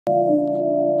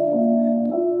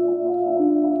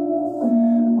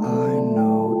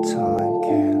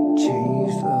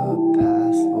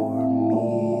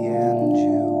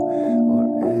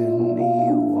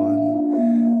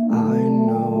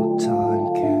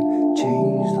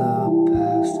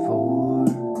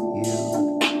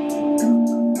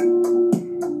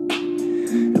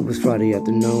Friday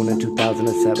afternoon in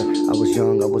 2007. I was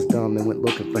young, I was dumb, and went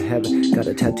looking for heaven. Got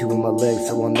a tattoo on my leg,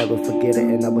 so I'll never forget it.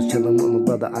 And I was chilling with my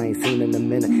brother I ain't seen in a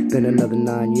minute. Been another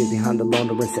 9 years behind the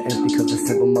laundering sentence because a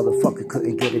simple motherfucker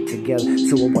couldn't get it together.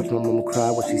 So I watched my mama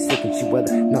cry while she sick and she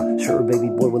weather. Not sure her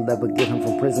baby boy will ever get him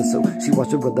from prison. So she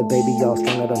watched her brother baby all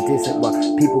strung out on distant while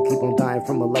people keep on dying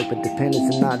from a life of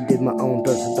dependence. And I did my own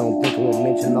dirt, so don't think I won't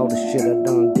mention all the shit I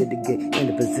done did to get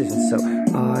into position. So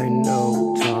I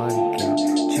know time can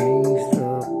change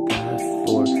the past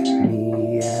for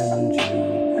me and you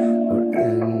or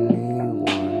anyone.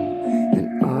 And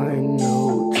I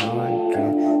know time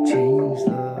can change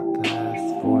the past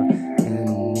for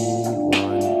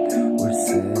anyone. We're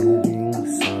setting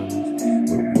suns,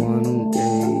 we're one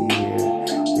day here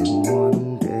and one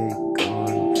day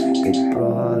gone. They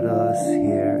brought us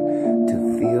here to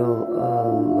feel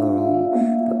alone,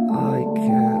 but I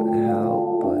can't help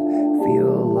but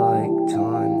feel like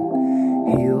time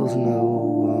heals no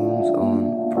wounds on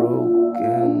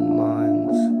broken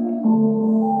minds.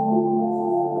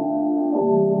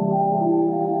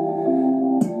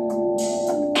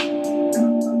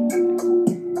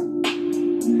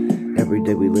 Every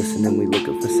day we listen and we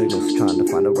looking for signals, trying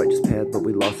to find a righteous path, but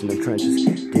we lost in the trenches,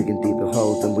 digging deeper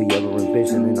holes than we ever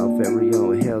envisioned. In our very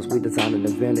own hells we designed and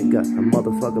invented. Got a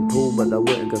motherfucking pool, but I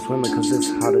wouldn't go swimming cause it's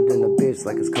hotter than a bitch,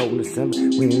 like it's cold in December.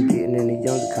 We ain't getting any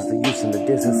younger cause the use in the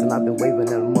distance, and I've been waving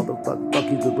at a motherfucker. Fuck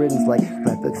you, good riddance, like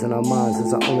graphics in our minds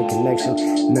is our only connection.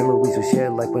 Memories we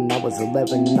shared like when I was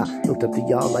 11, and I looked up to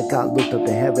y'all like I looked up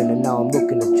to heaven. And now I'm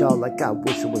looking at y'all like I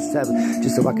wish it was 7,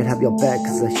 just so I could have your back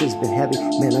cause that shit's been heavy.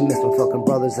 Man, I miss my fucking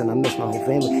brothers and I miss my whole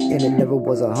family. And it never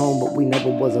was a home, but we never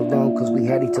was alone cause we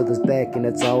had each other's back, and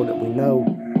that's all that we know.